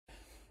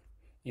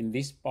In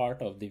this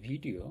part of the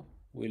video,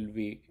 we'll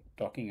be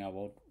talking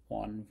about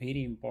one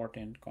very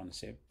important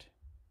concept,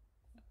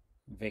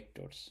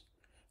 vectors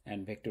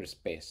and vector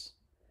space.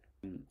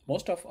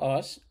 Most of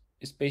us,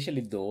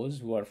 especially those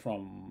who are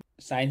from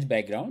science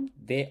background,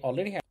 they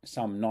already have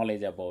some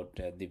knowledge about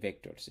the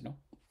vectors,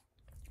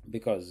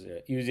 because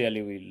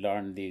usually we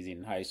learn these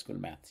in high school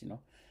maths,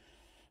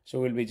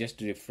 So we'll be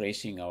just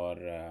refreshing our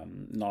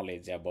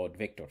knowledge about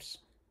vectors.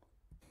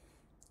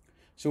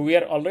 So we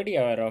are already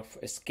aware of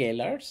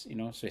scalars,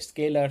 So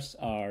scalars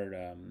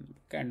are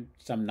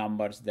some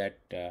numbers that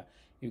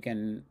you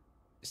can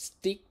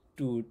stick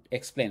to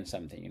explain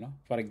something,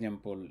 For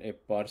example, a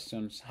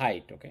person's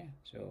height, okay?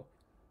 So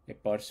a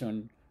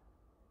person's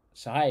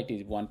height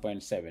is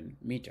 1.7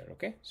 meter,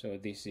 okay? So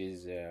this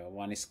is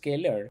one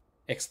scalar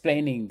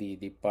explaining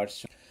the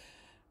person.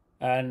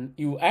 And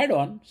you add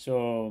on,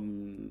 so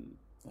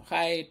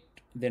height,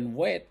 then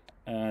weight,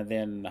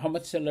 then how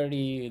much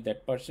salary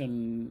that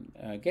person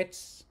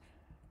gets.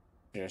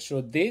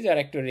 So these are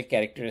actually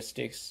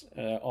characteristics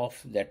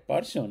of that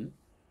person.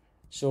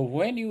 So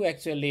when you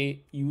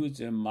actually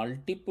use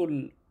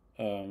multiple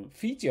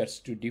features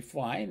to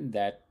define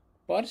that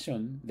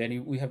person,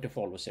 then we have to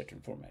follow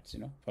certain formats.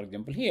 For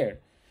example, here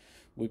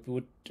we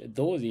put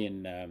those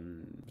in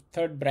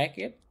third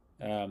bracket,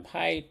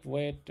 height,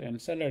 weight,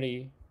 and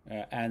salary,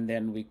 and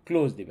then we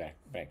close the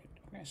bracket.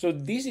 Okay? So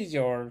this is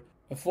your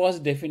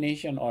first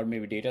definition, or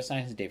maybe data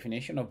science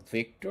definition of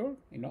vector,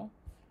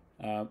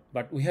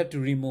 but we have to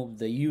remove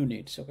the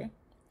units, okay?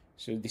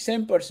 So the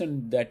same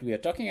person that we are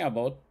talking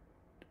about,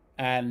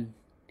 and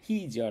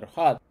his or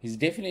her, his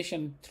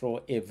definition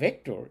through a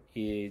vector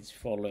is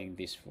following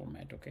this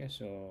format, okay?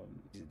 So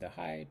this is the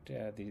height,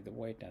 this is the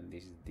weight, and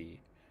this is the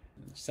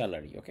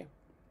salary, okay?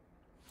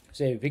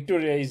 So a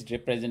vectorized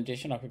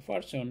representation of a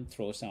person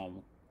through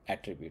some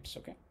attributes,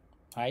 okay?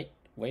 Height,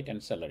 weight,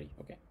 and salary,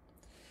 okay?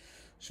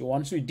 So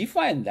once we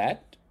define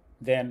that,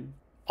 then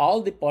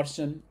all the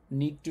person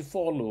need to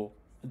follow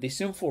the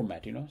same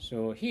format,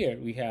 So here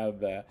we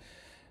have a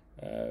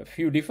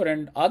few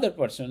different other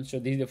persons. So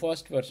this is the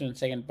first person,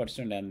 second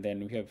person, and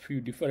then we have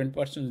few different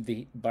persons.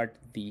 But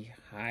the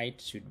height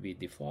should be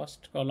the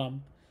first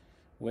column,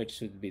 weight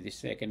should be the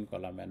second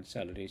column, and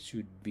salary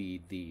should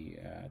be the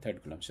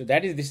third column. So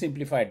that is the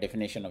simplified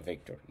definition of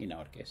vector in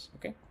our case,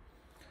 okay?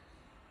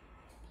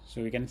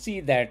 So we can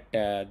see that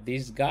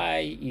this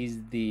guy is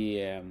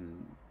the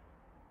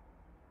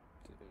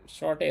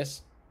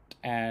shortest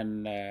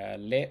and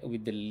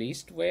with the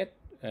least weight,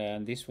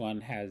 and this one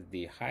has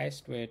the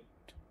highest weight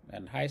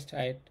and highest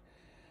height,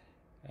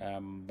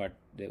 but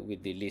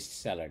with the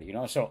least salary,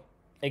 So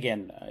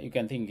again, you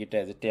can think it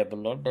as a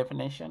tabular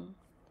definition.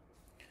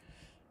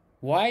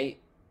 Why?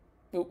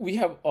 We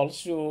have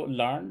also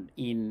learned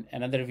in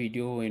another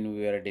video when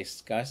we were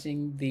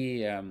discussing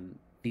the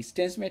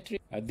distance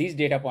metric. These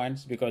data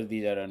points, because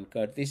these are on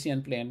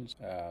Cartesian planes,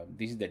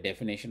 this is the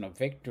definition of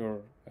vector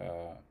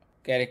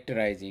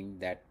characterizing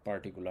that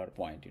particular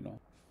point,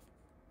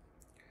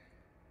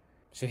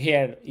 So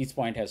here each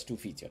point has two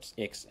features,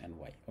 x and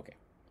y, okay.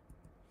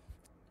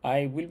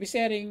 I will be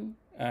sharing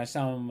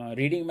some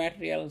reading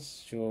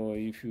materials. So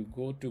if you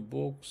go to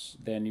books,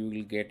 then you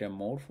will get a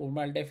more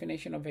formal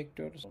definition of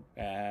vectors.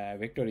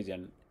 Vector is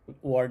an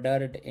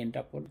ordered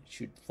n-tuple,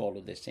 should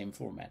follow the same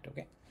format,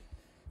 okay.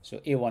 So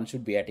A1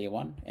 should be at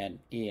A1 and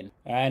AN.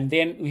 And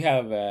then we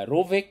have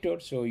row vector.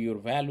 So your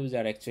values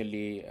are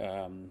actually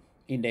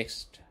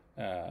indexed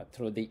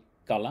through the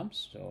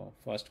columns. So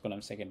first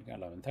column, second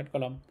column, and third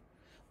column.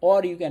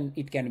 Or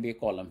it can be a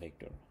column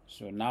vector.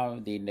 So now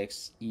the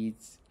index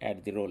is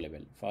at the row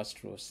level,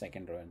 first row,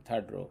 second row, and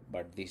third row,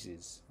 but this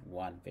is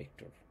one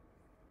vector.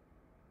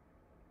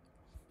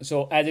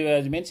 So as I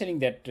was mentioning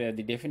that the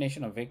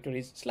definition of vector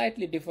is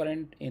slightly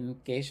different in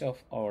case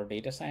of our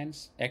data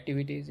science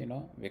activities,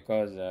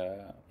 because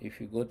if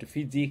you go to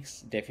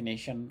physics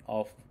definition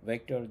of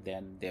vector,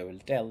 then they will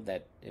tell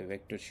that a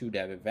vector should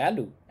have a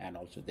value and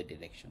also the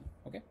direction,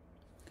 okay.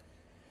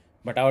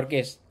 But our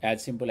case,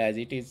 as simple as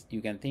it is,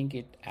 you can think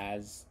it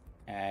as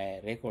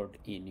a record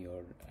in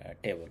your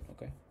table,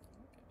 okay,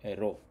 a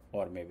row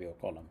or maybe a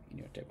column in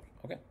your table,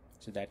 okay.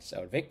 So that's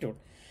our vector,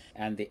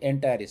 and the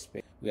entire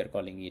space we are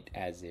calling it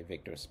as a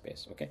vector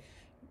space, okay.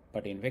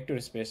 But in vector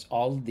space,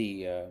 all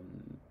the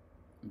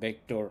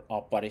vector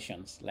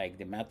operations, like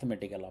the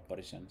mathematical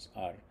operations,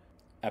 are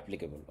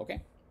applicable,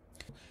 okay.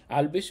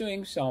 I'll be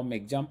showing some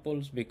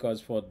examples,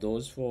 because for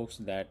those folks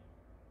that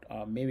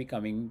maybe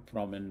coming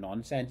from a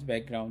non-science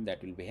background,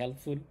 that will be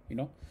helpful,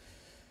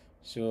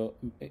 So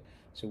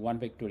one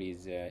vector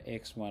is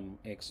x1,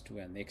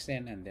 x2, and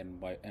xn, and then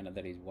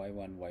another is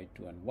y1,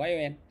 y2, and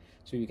yn.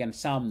 So you can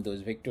sum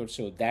those vectors.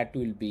 So that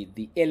will be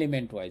the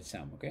element-wise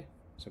sum, okay.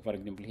 So for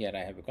example, here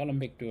I have a column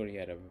vector,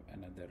 here I have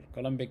another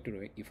column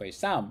vector. If I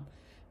sum,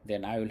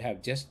 then I will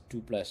have just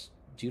 2 plus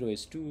 0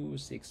 is 2,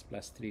 6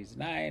 plus 3 is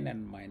 9,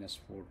 and minus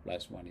 4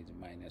 plus 1 is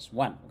minus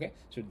 1, okay.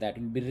 So that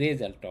will be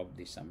result of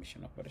the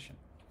summation operation,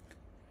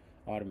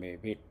 or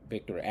maybe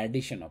vector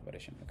addition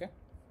operation, okay.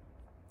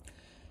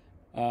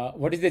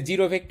 What is the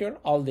zero vector?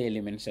 All the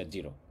elements are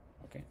zero,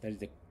 okay. That is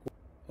the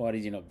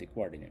origin of the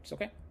coordinates.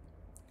 Okay.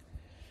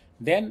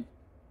 Then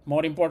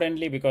more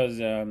importantly, because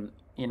in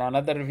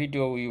another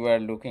video we were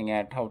looking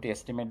at how to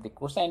estimate the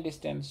cosine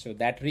distance, so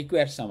that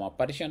requires some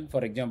operation.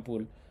 For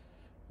example,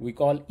 we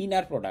call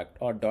inner product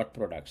or dot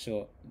product.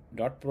 So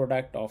dot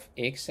product of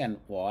x and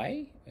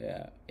y,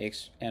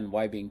 x and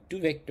y being two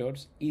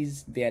vectors,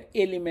 is their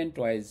element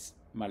wise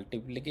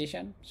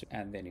multiplication, so,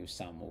 and then you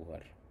sum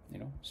over,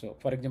 so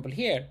for example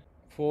here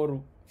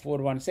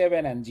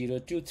 417 and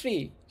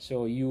 023,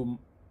 so you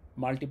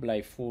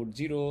multiply 4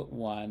 0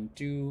 1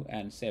 2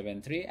 and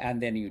 7 3,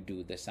 and then you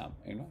do the sum,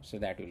 so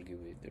that will give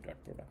you the dot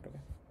product. Okay,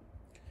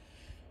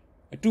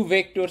 two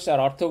vectors are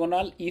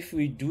orthogonal if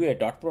we do a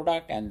dot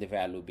product and the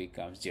value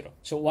becomes 0.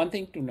 So one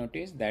thing to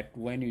notice, that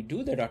when you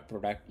do the dot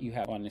product, you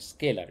have one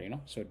scalar,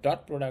 so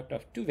dot product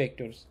of two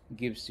vectors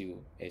gives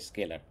you a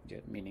scalar,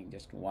 meaning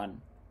just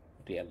one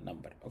real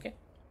number. Okay,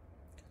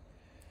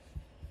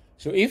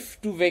 so if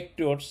two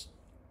vectors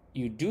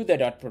you do the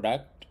dot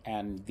product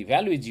and the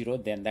value is 0,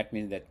 then that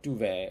means that two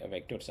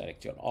vectors are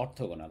actually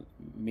orthogonal,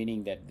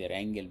 meaning that their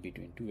angle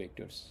between two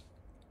vectors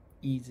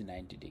is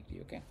 90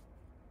 degrees. Okay,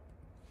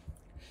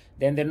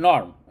 then the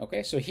norm.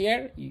 Okay, so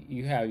here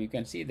you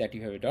can see that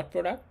you have a dot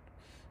product,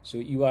 so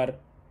you are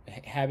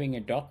having a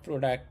dot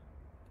product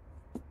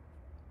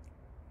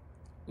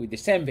with the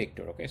same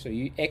vector. Okay, so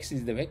x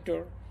is the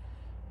vector.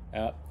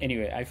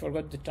 Anyway, I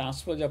forgot the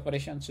transpose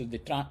operation. So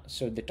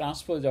the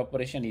transpose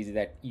operation is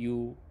that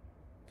you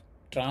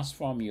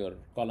transform your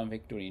column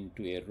vector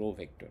into a row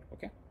vector.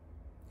 Okay,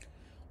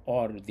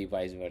 or the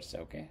vice versa.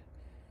 Okay,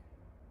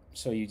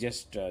 so you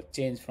just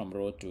change from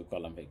row to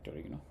column vector,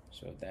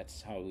 so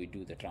that's how we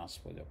do the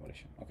transpose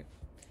operation. Okay,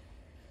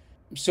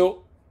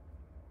 so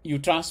you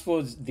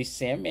transpose the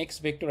same x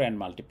vector and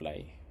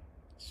multiply,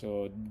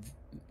 so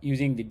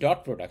using the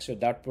dot product. So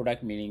dot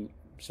product meaning,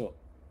 so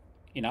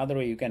in other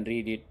way you can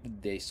read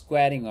it, the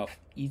squaring of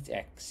each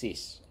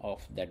axis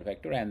of that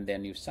vector, and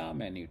then you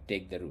sum and you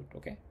take the root.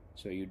 Okay,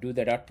 so you do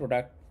the dot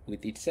product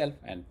with itself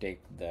and take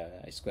the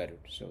square root,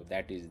 so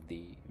that is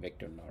the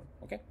vector norm.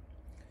 Okay,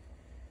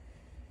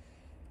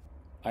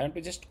 I want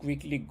to just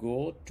quickly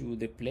go to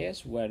the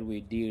place where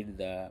we did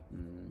the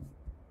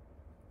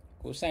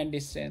cosine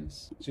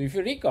distance. So if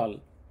you recall,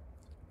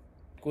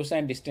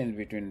 cosine distance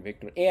between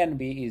vector a and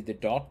b is the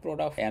dot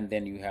product, and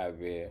then you have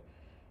a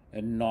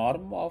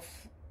norm of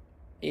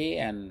a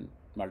and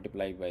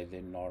multiply by the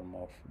norm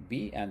of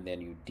b, and then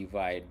you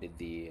divide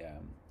the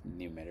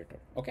numerator.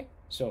 Okay,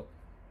 so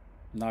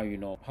now you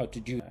know how to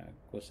do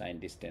cosine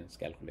distance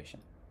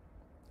calculation.